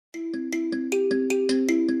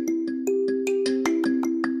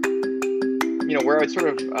where I'd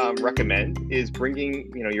sort of recommend is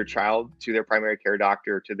bringing, your child to their primary care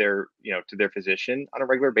doctor, to their physician on a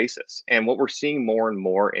regular basis. And what we're seeing more and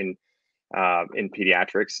more in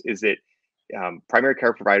pediatrics is that primary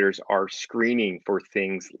care providers are screening for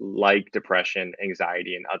things like depression,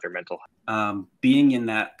 anxiety, and other mental health. Being in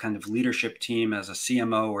that kind of leadership team as a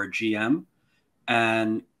CMO or GM,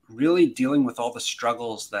 and really dealing with all the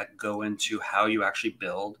struggles that go into how you actually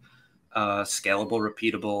build a scalable,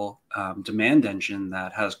 repeatable demand engine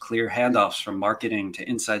that has clear handoffs from marketing to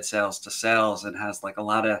inside sales to sales, and has like a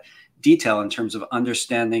lot of detail in terms of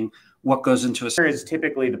understanding what goes into a... Is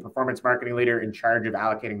typically the performance marketing leader in charge of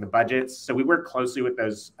allocating the budgets. So we work closely with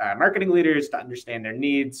those marketing leaders to understand their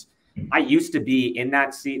needs. I used to be in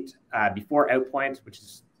that seat before OutPoint, which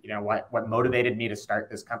is what motivated me to start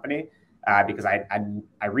this company, because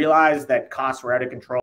I realized that costs were out of control.